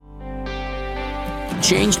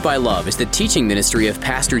Changed by Love is the teaching ministry of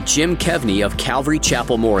Pastor Jim Kevney of Calvary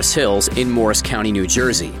Chapel, Morris Hills in Morris County, New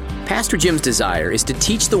Jersey. Pastor Jim's desire is to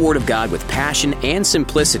teach the Word of God with passion and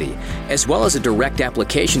simplicity, as well as a direct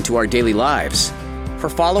application to our daily lives. For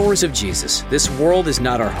followers of Jesus, this world is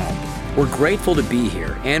not our home. We're grateful to be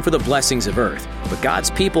here and for the blessings of earth, but God's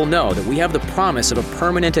people know that we have the promise of a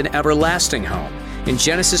permanent and everlasting home. In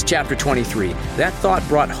Genesis chapter 23, that thought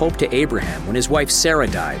brought hope to Abraham when his wife Sarah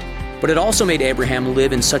died. But it also made Abraham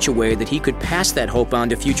live in such a way that he could pass that hope on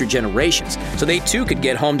to future generations, so they too could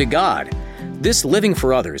get home to God. This living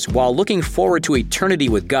for others while looking forward to eternity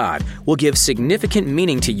with God will give significant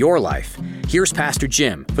meaning to your life. Here's Pastor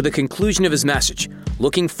Jim for the conclusion of his message,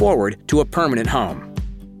 looking forward to a permanent home.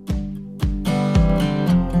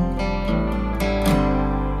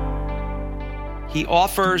 He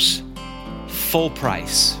offers full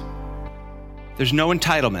price. There's no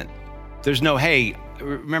entitlement. There's no, hey,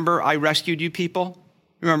 remember I rescued you people?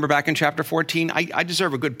 Remember back in chapter 14? I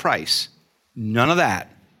deserve a good price. None of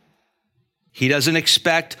that. He doesn't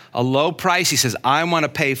expect a low price. He says, I want to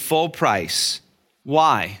pay full price.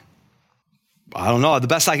 Why? I don't know. The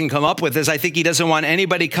best I can come up with is I think he doesn't want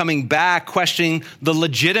anybody coming back questioning the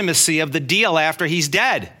legitimacy of the deal after he's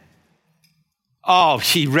dead. Oh,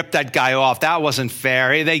 he ripped that guy off. That wasn't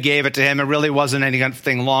fair. They gave it to him. It really wasn't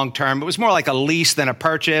anything long-term. It was more like a lease than a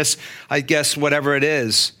purchase, I guess, whatever it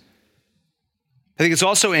is. I think it's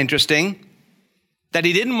also interesting that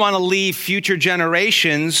he didn't want to leave future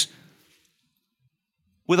generations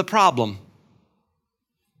with a problem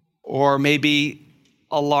or maybe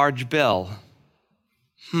a large bill.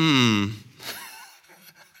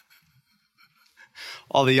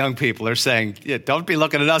 All the young people are saying, yeah, don't be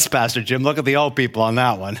looking at us, Pastor Jim. Look at the old people on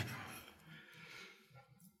that one.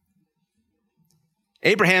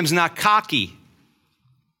 Abraham's not cocky.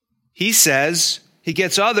 He says he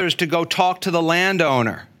gets others to go talk to the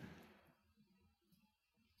landowner.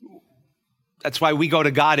 That's why we go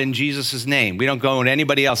to God in Jesus' name. We don't go in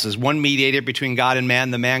anybody else's. One mediator between God and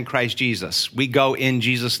man, the man Christ Jesus. We go in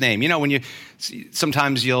Jesus' name. You know, when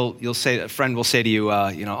sometimes you'll say, a friend will say to you,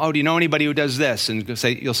 oh, do you know anybody who does this? And they'll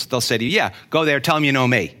say to you, yeah, go there, tell them you know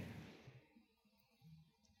me.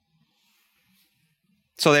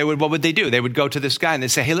 So what would they do? They would go to this guy and they'd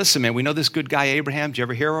say, hey, listen, man, we know this good guy, Abraham. Did you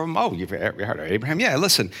ever hear of him? Oh, you've heard of Abraham? Yeah,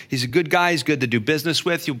 listen, he's a good guy. He's good to do business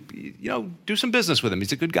with. You do some business with him.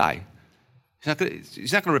 He's a good guy. He's not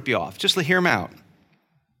going to rip you off. Just hear him out.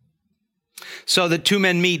 So the two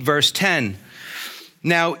men meet, verse 10.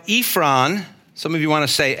 Now, Ephron, some of you want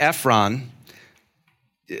to say Ephron.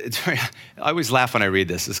 I always laugh when I read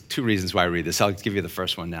this. There's two reasons why I read this. I'll give you the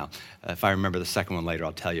first one now. If I remember the second one later,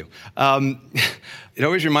 I'll tell you. It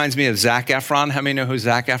always reminds me of Zac Efron. How many know who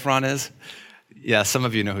Zac Efron is? Yeah, some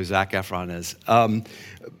of you know who Zac Efron is.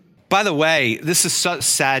 By the way, this is such a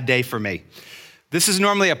sad day for me. This is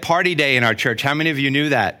normally a party day in our church. How many of you knew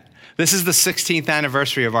that? This is the 16th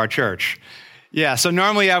anniversary of our church. Yeah, so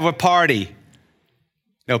normally I have a party.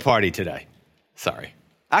 No party today. Sorry.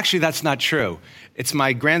 Actually, that's not true. It's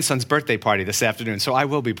my grandson's birthday party this afternoon, so I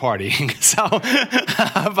will be partying.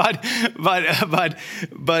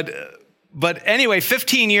 But anyway,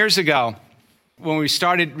 15 years ago, when we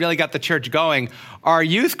really got the church going, our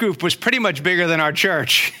youth group was pretty much bigger than our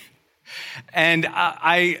church. And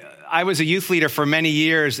I was a youth leader for many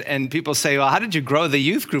years, and people say, well, how did you grow the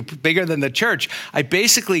youth group bigger than the church? I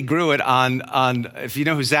basically grew it on if you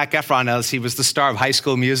know who Zac Efron is, he was the star of High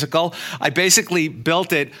School Musical. I basically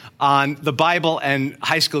built it on the Bible and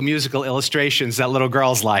High School Musical illustrations that little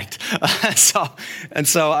girls liked.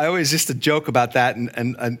 So I always used to joke about that,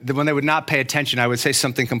 and when they would not pay attention, I would say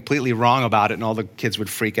something completely wrong about it, and all the kids would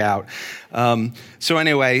freak out. So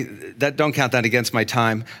anyway, don't count that against my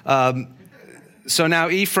time. So now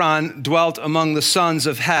Ephron dwelt among the sons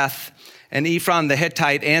of Heth, and Ephron the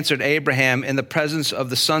Hittite answered Abraham in the presence of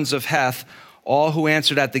the sons of Heth, all who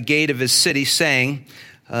answered at the gate of his city, saying,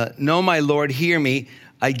 no, my Lord, hear me.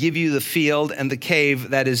 I give you the field and the cave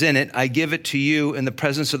that is in it. I give it to you in the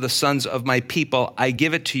presence of the sons of my people. I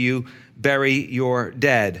give it to you. Bury your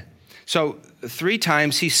dead. So 3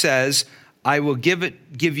 times he says, I will give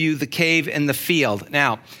you the cave and the field.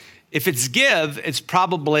 Now, if it's give, it's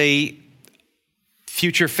probably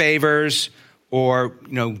future favors or,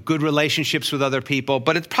 good relationships with other people,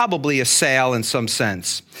 but it's probably a sale in some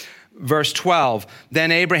sense. Verse 12, then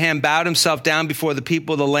Abraham bowed himself down before the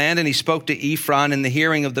people of the land, and he spoke to Ephron in the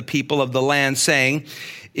hearing of the people of the land, saying,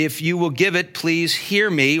 if you will give it, please hear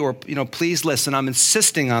me, or, please listen. I'm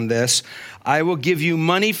insisting on this. I will give you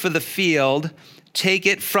money for the field. Take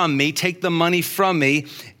it from me, take the money from me,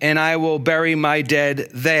 and I will bury my dead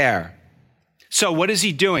there. So what is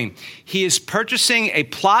he doing? He is purchasing a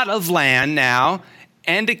plot of land now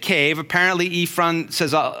and a cave. Apparently, Ephron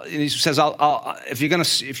says, if you're going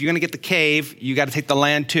to get the cave, you got to take the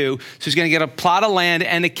land too. So he's going to get a plot of land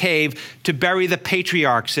and a cave to bury the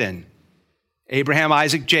patriarchs in. Abraham,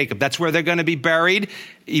 Isaac, Jacob. That's where they're going to be buried.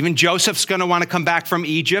 Even Joseph's going to want to come back from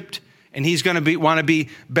Egypt, and he's going to want to be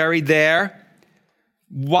buried there.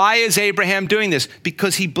 Why is Abraham doing this?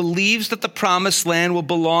 Because he believes that the promised land will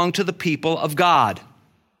belong to the people of God.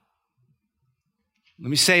 Let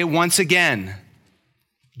me say it once again.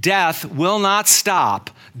 Death will not stop.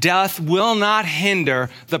 Death will not hinder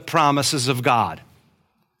the promises of God.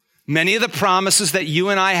 Many of the promises that you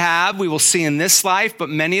and I have, we will see in this life, but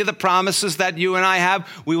many of the promises that you and I have,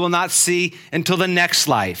 we will not see until the next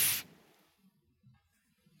life.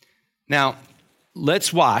 Now,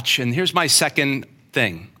 let's watch, and here's my second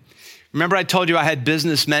thing. Remember I told you I had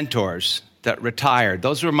business mentors that retired.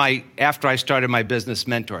 Those were after I started my business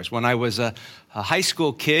mentors. When I was a high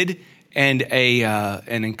school kid and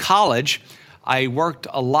in college, I worked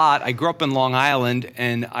a lot. I grew up in Long Island,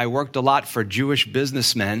 and I worked a lot for Jewish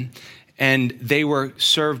businessmen, and they were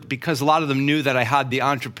served, because a lot of them knew that I had the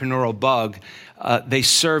entrepreneurial bug, they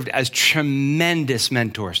served as tremendous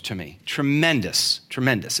mentors to me. Tremendous.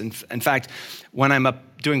 In fact, when I'm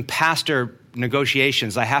doing pastor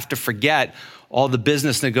negotiations, I have to forget all the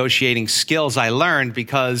business negotiating skills I learned,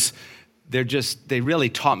 because they really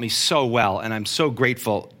taught me so well, and I'm so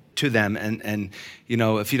grateful to them. And you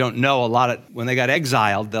know, if you don't know, when they got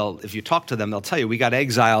exiled, if you talk to them, they'll tell you, we got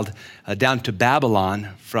exiled down to Babylon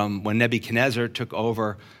from when Nebuchadnezzar took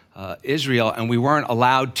over Israel, and we weren't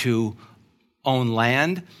allowed to own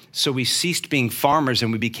land. So we ceased being farmers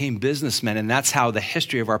and we became businessmen. And that's how the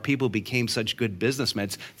history of our people became such good businessmen.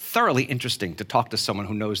 It's thoroughly interesting to talk to someone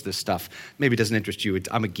who knows this stuff. Maybe it doesn't interest you.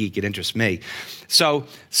 I'm a geek. It interests me. So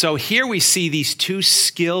here we see these two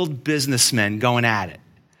skilled businessmen going at it.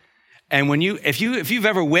 And if you've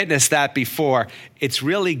ever witnessed that before, it's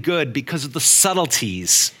really good because of the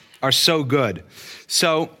subtleties are so good.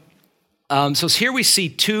 So here we see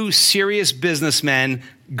two serious businessmen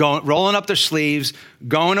rolling up their sleeves,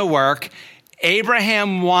 going to work.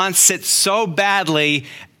 Abraham wants it so badly,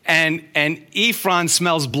 and Ephron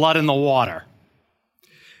smells blood in the water.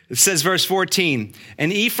 It says, verse 14,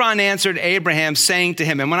 and Ephron answered Abraham, saying to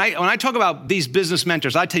him, and when I talk about these business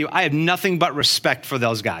mentors, I tell you, I have nothing but respect for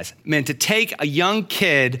those guys. Man, to take a young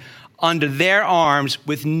kid under their arms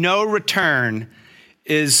with no return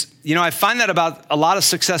is, I find that about a lot of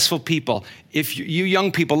successful people. If you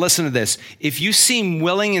young people, listen to this. If you seem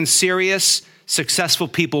willing and serious, successful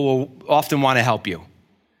people will often want to help you.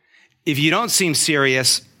 If you don't seem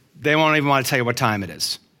serious, they won't even want to tell you what time it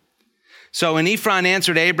is. So when Ephron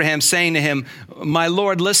answered Abraham, saying to him, my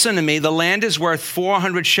Lord, listen to me. The land is worth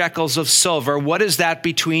 400 shekels of silver. What is that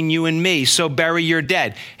between you and me? So bury your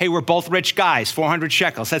dead. Hey, we're both rich guys. 400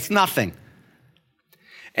 shekels. That's nothing.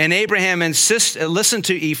 And Abraham listened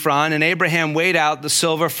to Ephron, and Abraham weighed out the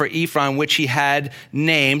silver for Ephron, which he had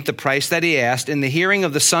named, the price that he asked, in the hearing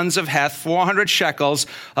of the sons of Heth, 400 shekels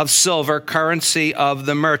of silver, currency of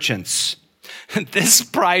the merchants. This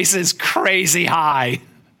price is crazy high.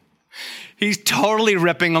 He's totally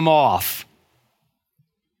ripping them off.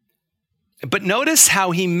 But notice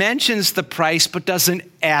how he mentions the price, but doesn't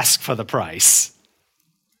ask for the price.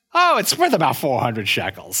 Oh, it's worth about 400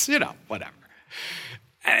 shekels, whatever.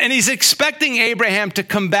 And he's expecting Abraham to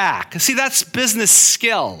come back. See, that's business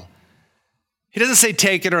skill. He doesn't say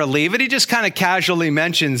take it or leave it. He just kind of casually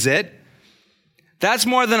mentions it. That's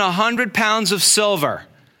more than 100 pounds of silver.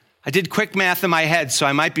 I did quick math in my head, so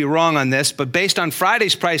I might be wrong on this, but based on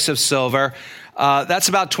Friday's price of silver, that's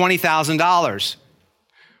about $20,000.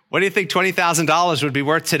 What do you think $20,000 would be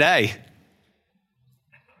worth today?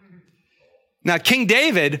 Now, King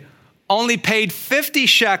David only paid 50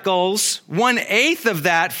 shekels, 1/8 of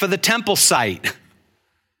that for the temple site.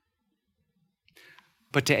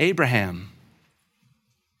 But to Abraham,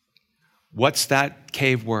 what's that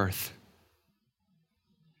cave worth?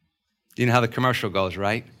 You know how the commercial goes,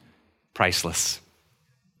 right? Priceless.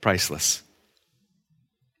 Priceless.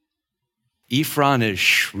 Ephron is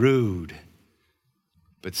shrewd,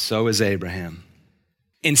 but so is Abraham.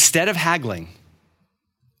 Instead of haggling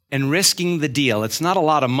and risking the deal, it's not a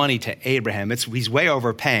lot of money to Abraham. He's way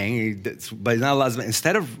overpaying, but not a lot.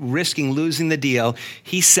 Instead of risking losing the deal,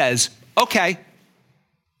 he says, okay.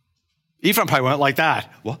 Ephron probably went like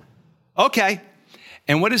that. What? Okay.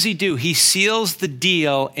 And what does he do? He seals the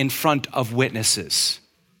deal in front of witnesses.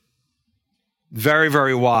 Very,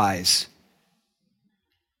 very wise.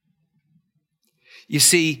 You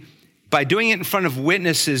see, by doing it in front of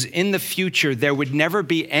witnesses in the future, there would never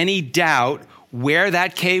be any doubt where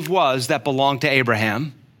that cave was that belonged to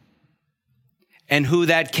Abraham and who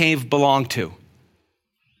that cave belonged to.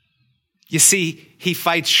 You see, he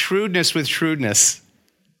fights shrewdness with shrewdness.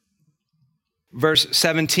 Verse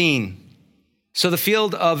 17. So the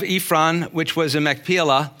field of Ephron, which was in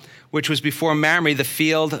Machpelah, which was before Mamre, the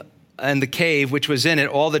field and the cave which was in it,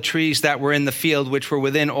 all the trees that were in the field, which were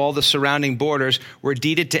within all the surrounding borders, were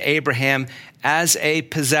deeded to Abraham as a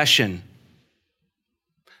possession.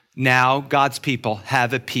 Now God's people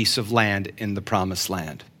have a piece of land in the promised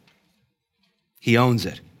land. He owns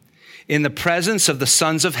it. In the presence of the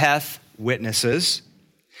sons of Heth, witnesses,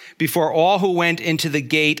 before all who went into the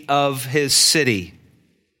gate of his city.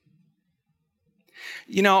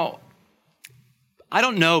 You know, I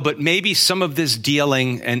don't know, but maybe some of this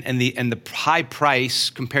dealing and the high price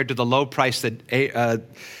compared to the low price that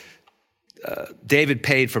David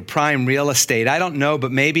paid for prime real estate, I don't know,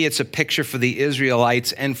 but maybe it's a picture for the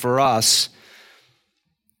Israelites and for us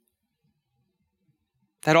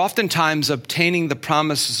that oftentimes obtaining the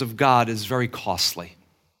promises of God is very costly.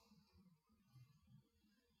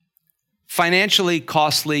 Financially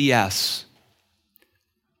costly, yes.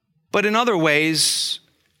 But in other ways,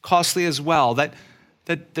 costly as well.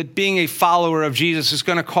 That being a follower of Jesus is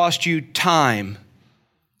going to cost you time.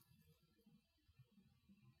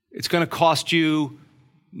 It's going to cost you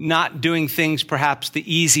not doing things perhaps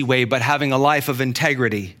the easy way, but having a life of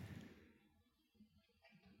integrity.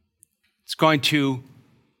 It's going to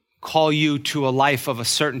call you to a life of a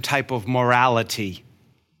certain type of morality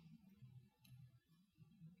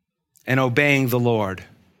and obeying the Lord.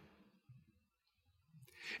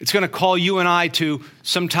 It's going to call you and I to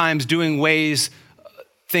sometimes doing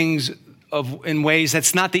things in ways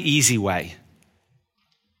that's not the easy way.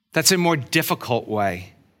 That's a more difficult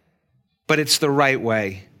way, but it's the right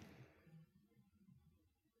way.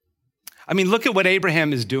 I mean, look at what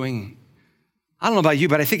Abraham is doing. I don't know about you,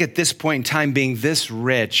 but I think at this point in time, being this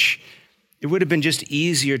rich, it would have been just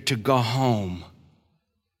easier to go home.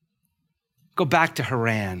 Go back to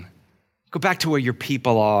Haran. Go back to where your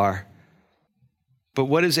people are. But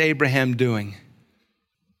what is Abraham doing?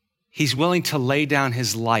 He's willing to lay down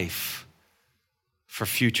his life for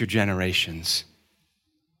future generations.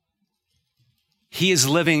 He is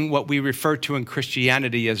living what we refer to in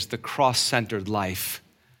Christianity as the cross-centered life.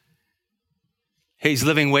 He's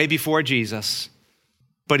living way before Jesus,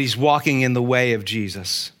 but he's walking in the way of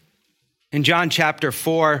Jesus. In John chapter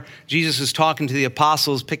 4, Jesus is talking to the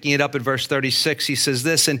apostles, picking it up at verse 36. He says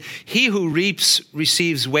this, "And he who reaps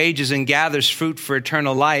receives wages and gathers fruit for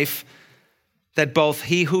eternal life, that both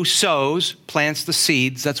he who sows, plants the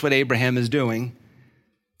seeds," that's what Abraham is doing,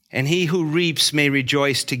 "and he who reaps may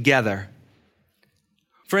rejoice together.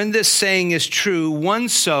 For in this saying is true, one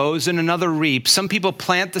sows and another reaps. Some people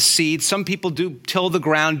plant the seed, some people do till the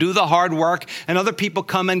ground, do the hard work, and other people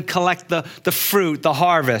come and collect the fruit, the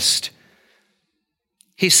harvest.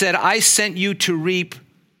 He said, I sent you to reap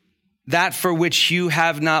that for which you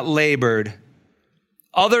have not labored.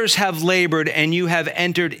 Others have labored, and you have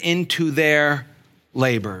entered into their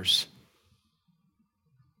labors."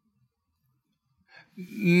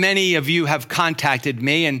 Many of you have contacted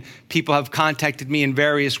me, and people have contacted me in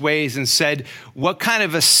various ways and said, what kind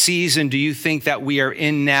of a season do you think that we are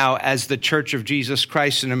in now as the Church of Jesus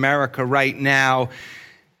Christ in America right now?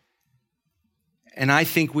 And I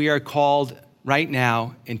think we are called right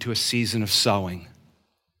now into a season of sowing.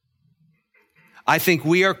 I think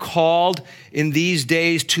we are called in these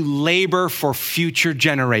days to labor for future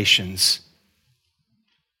generations.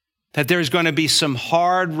 That there's going to be some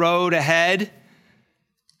hard road ahead,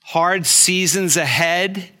 hard seasons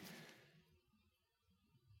ahead.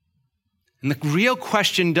 And the real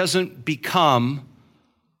question doesn't become,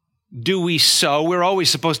 do we sow? We're always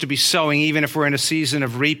supposed to be sowing, even if we're in a season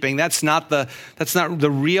of reaping. That's not the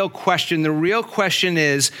real question. The real question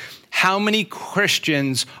is, how many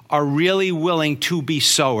Christians are really willing to be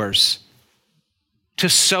sowers, to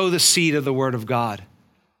sow the seed of the Word of God,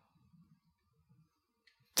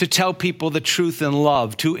 to tell people the truth in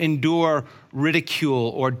love, to endure ridicule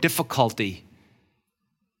or difficulty?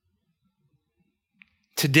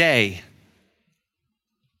 Today,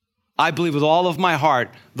 I believe with all of my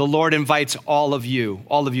heart, the Lord invites all of you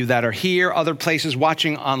that are here, other places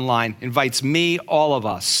watching online, invites me, all of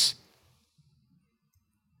us,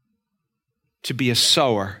 to be a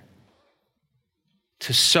sower,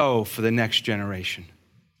 to sow for the next generation.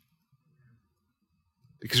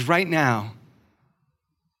 Because right now,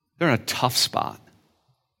 they're in a tough spot.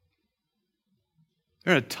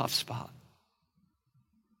 They're in a tough spot.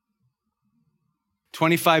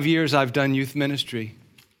 25 years I've done youth ministry.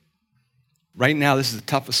 Right now, this is the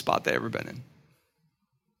toughest spot they've ever been in.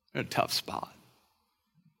 They're in a tough spot.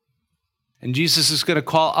 And Jesus is going to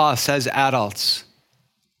call us as adults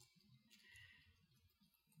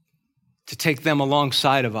to take them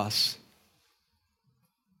alongside of us,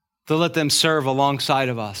 to let them serve alongside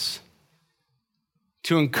of us,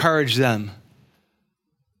 to encourage them,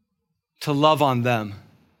 to love on them,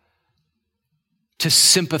 to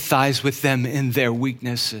sympathize with them in their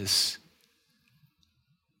weaknesses.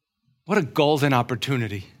 What a golden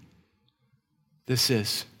opportunity this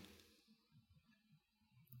is.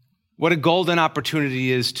 What a golden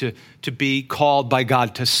opportunity is to be called by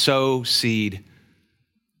God to sow seed.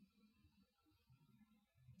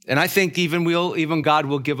 And I think even God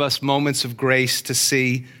will give us moments of grace to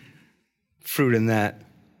see fruit in that.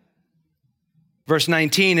 Verse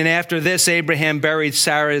 19, and after this, Abraham buried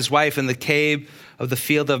Sarah, his wife, in the cave of the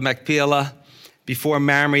field of Machpelah, before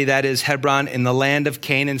Mamre, that is Hebron, in the land of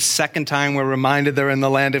Canaan. Second time we're reminded they're in the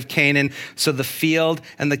land of Canaan. So the field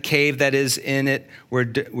and the cave that is in it were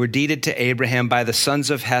deeded to Abraham by the sons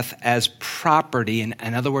of Heth as property, in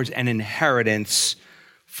other words, an inheritance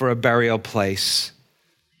for a burial place.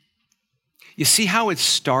 You see how it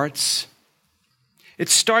starts? It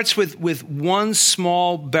starts with one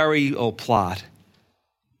small burial plot.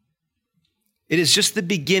 It is just the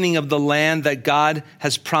beginning of the land that God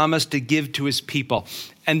has promised to give to his people.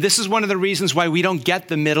 And this is one of the reasons why we don't get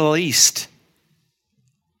the Middle East.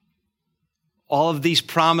 All of these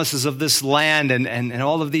promises of this land and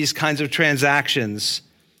all of these kinds of transactions.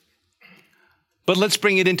 But let's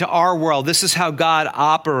bring it into our world. This is how God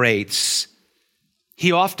operates.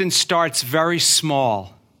 He often starts very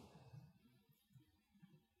small,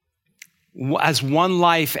 as one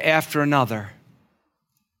life after another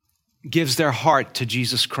gives their heart to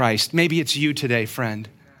Jesus Christ. Maybe it's you today, friend.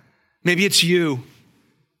 Maybe it's you.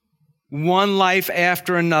 One life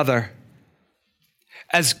after another.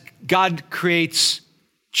 As God creates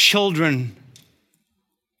children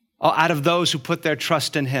out of those who put their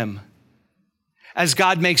trust in him. As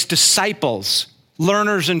God makes disciples,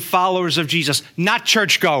 learners and followers of Jesus, not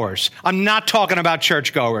churchgoers. I'm not talking about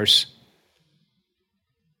churchgoers.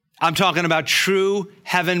 I'm talking about true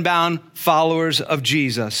heaven-bound followers of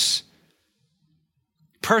Jesus.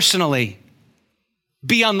 Personally,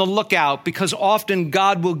 be on the lookout, because often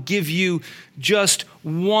God will give you just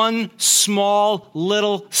one small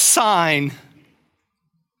little sign.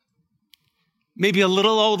 Maybe a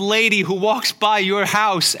little old lady who walks by your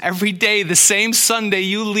house every day, the same Sunday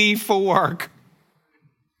you leave for work.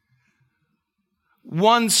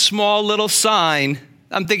 One small little sign.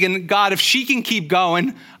 I'm thinking, God, if she can keep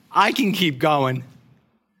going, I can keep going.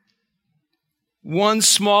 One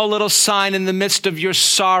small little sign in the midst of your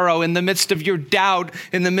sorrow, in the midst of your doubt,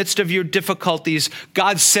 in the midst of your difficulties.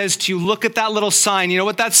 God says to you, look at that little sign. You know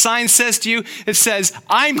what that sign says to you? It says,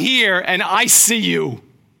 I'm here and I see you.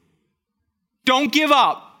 Don't give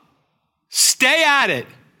up. Stay at it.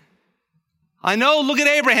 I know, look at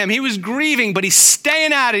Abraham. He was grieving, but he's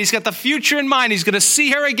staying at it. He's got the future in mind. He's going to see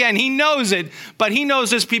her again. He knows it, but he knows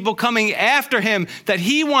there's people coming after him that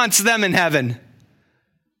he wants them in heaven.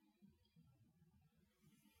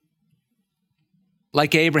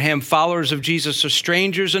 Like Abraham, followers of Jesus are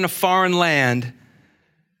strangers in a foreign land,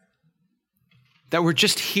 that we're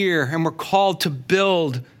just here and we're called to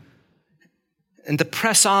build and to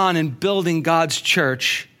press on in building God's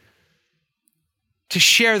church, to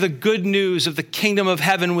share the good news of the kingdom of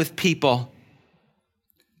heaven with people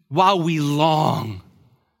while we long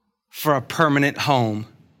for a permanent home.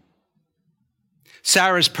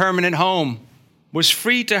 Sarah's permanent home was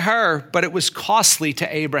free to her, but it was costly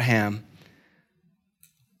to Abraham.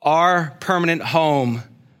 Our permanent home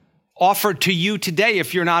offered to you today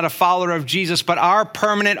if you're not a follower of Jesus, but our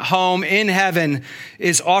permanent home in heaven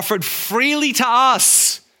is offered freely to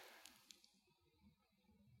us.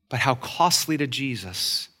 But how costly to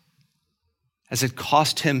Jesus, as it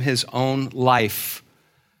cost him his own life.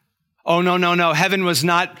 Oh, no. Heaven was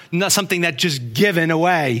not something that just given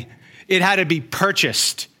away. It had to be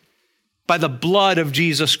purchased by the blood of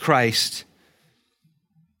Jesus Christ.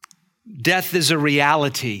 Death is a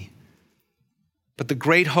reality, but the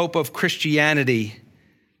great hope of Christianity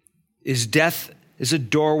is death is a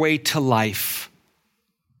doorway to life.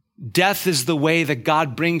 Death is the way that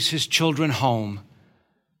God brings his children home.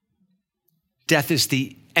 Death is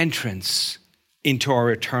the entrance into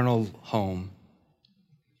our eternal home.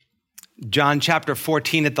 John chapter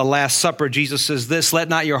 14, at the Last Supper, Jesus says this, let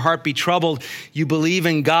not your heart be troubled. You believe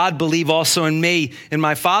in God, believe also in me. In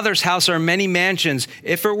my Father's house are many mansions.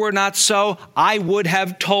 If it were not so, I would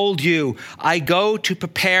have told you. I go to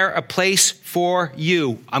prepare a place for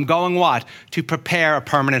you. I'm going what? To prepare a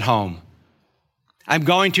permanent home. I'm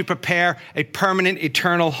going to prepare a permanent,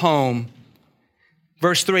 eternal home.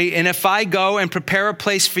 Verse 3, and if I go and prepare a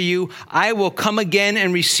place for you, I will come again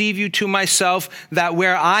and receive you to myself, that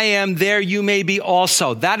where I am, there you may be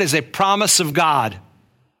also. That is a promise of God.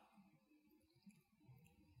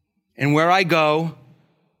 And where I go,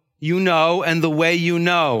 you know, and the way you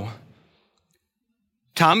know.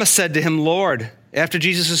 Thomas said to him, Lord, after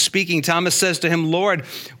Jesus is speaking, Thomas says to him, Lord,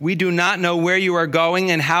 we do not know where you are going,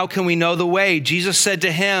 and how can we know the way? Jesus said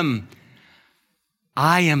to him,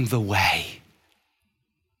 I am the way.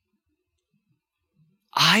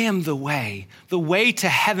 I am the way. The way to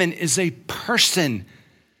heaven is a person.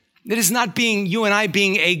 It is not you and I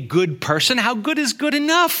being a good person. How good is good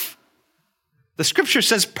enough? The scripture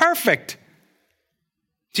says perfect.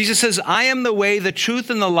 Jesus says, I am the way, the truth,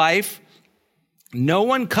 and the life. No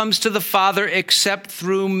one comes to the Father except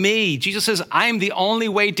through me. Jesus says, I am the only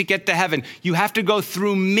way to get to heaven. You have to go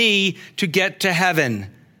through me to get to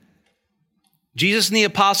heaven. Jesus and the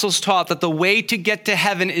apostles taught that the way to get to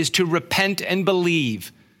heaven is to repent and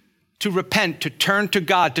believe. To repent, to turn to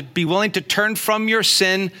God, to be willing to turn from your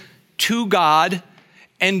sin to God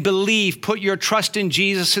and believe, put your trust in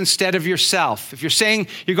Jesus instead of yourself. If you're saying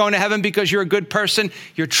you're going to heaven because you're a good person,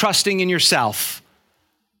 you're trusting in yourself.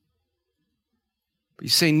 But you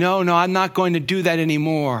say, no, I'm not going to do that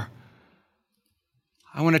anymore.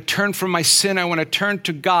 I want to turn from my sin. I want to turn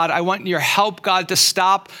to God. I want your help, God, to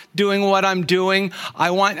stop doing what I'm doing.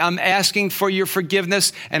 I'm asking for your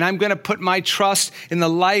forgiveness, and I'm going to put my trust in the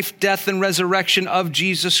life, death, and resurrection of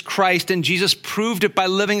Jesus Christ. And Jesus proved it by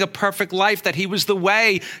living a perfect life, that he was the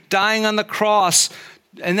way, dying on the cross,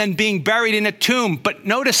 and then being buried in a tomb. But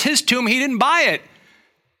notice his tomb, he didn't buy it.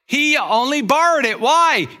 He only borrowed it.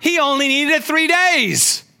 Why? He only needed it 3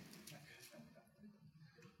 days.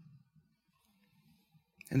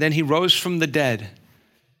 And then he rose from the dead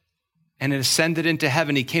and ascended into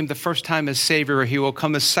heaven. He came the first time as Savior. He will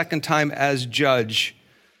come a second time as judge.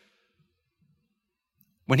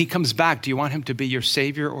 When he comes back, do you want him to be your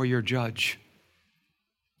Savior or your judge?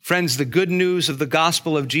 Friends, the good news of the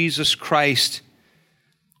gospel of Jesus Christ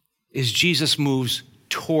is Jesus moves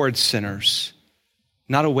towards sinners,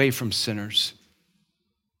 not away from sinners.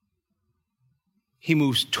 He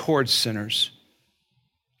moves towards sinners.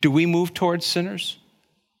 Do we move towards sinners?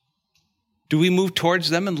 Do we move towards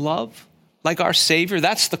them in love like our Savior?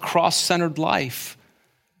 That's the cross-centered life.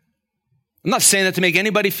 I'm not saying that to make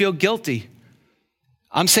anybody feel guilty.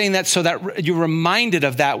 I'm saying that so that you're reminded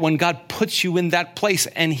of that when God puts you in that place,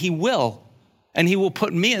 and he will. And he will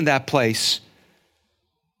put me in that place.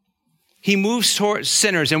 He moves towards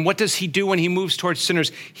sinners. And what does he do when he moves towards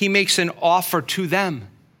sinners? He makes an offer to them.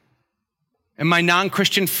 And my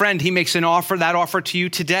non-Christian friend, he makes that offer to you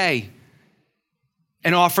today.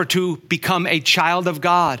 An offer to become a child of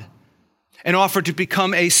God. An offer to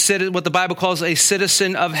become what the Bible calls a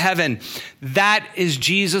citizen of heaven. That is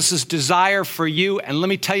Jesus' desire for you. And let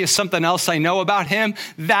me tell you something else I know about him.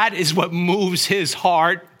 That is what moves his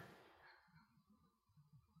heart.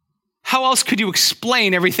 How else could you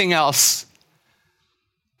explain everything else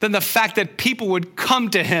than the fact that people would come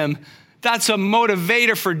to him? That's a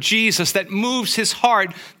motivator for Jesus that moves his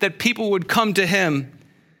heart, that people would come to him.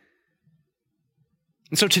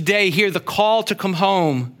 And so today, hear the call to come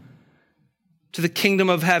home to the kingdom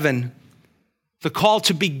of heaven, the call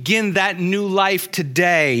to begin that new life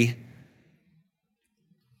today.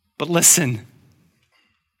 But listen,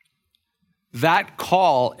 that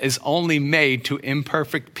call is only made to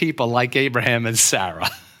imperfect people like Abraham and Sarah.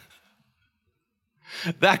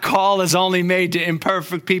 That call is only made to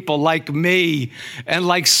imperfect people like me and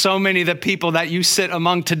like so many of the people that you sit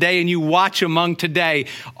among today and you watch among today.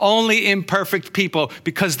 Only imperfect people,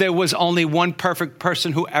 because there was only one perfect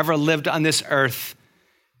person who ever lived on this earth,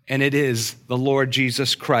 and it is the Lord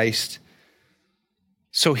Jesus Christ.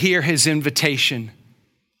 So hear his invitation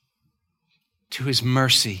to his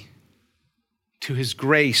mercy, to his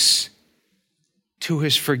grace, to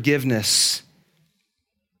his forgiveness.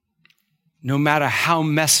 No matter how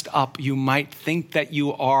messed up you might think that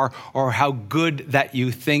you are, or how good that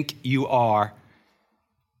you think you are,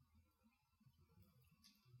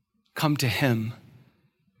 come to him,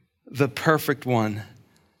 the perfect one,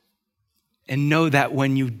 and know that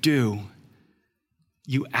when you do,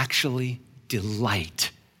 you actually delight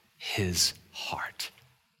his heart.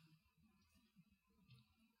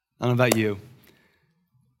 I don't know about you,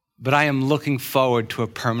 but I am looking forward to a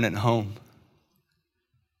permanent home.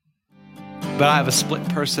 But I have a split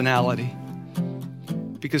personality,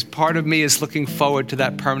 because part of me is looking forward to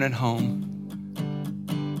that permanent home.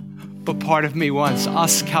 But part of me wants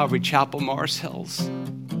us, Calvary Chapel, Morris Hills,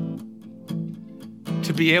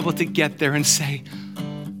 to be able to get there and say,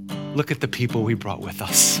 look at the people we brought with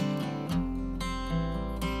us.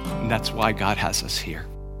 And that's why God has us here.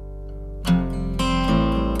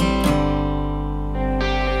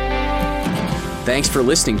 Thanks for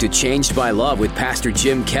listening to Changed by Love with Pastor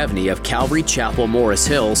Jim Kevney of Calvary Chapel, Morris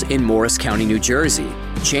Hills in Morris County, New Jersey.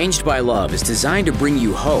 Changed by Love is designed to bring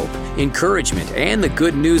you hope, encouragement, and the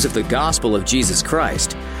good news of the gospel of Jesus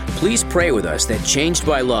Christ. Please pray with us that Changed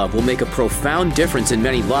by Love will make a profound difference in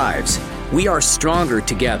many lives. We are stronger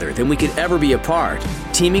together than we could ever be apart.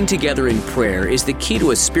 Teaming together in prayer is the key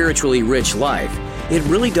to a spiritually rich life. It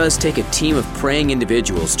really does take a team of praying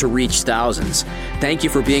individuals to reach thousands. Thank you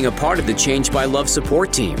for being a part of the Changed by Love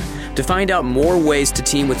support team. To find out more ways to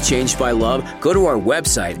team with Changed by Love, go to our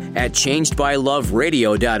website at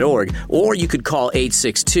changedbyloveradio.org, or you could call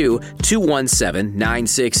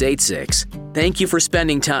 862-217-9686. Thank you for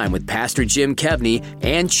spending time with Pastor Jim Kevney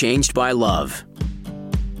and Changed by Love.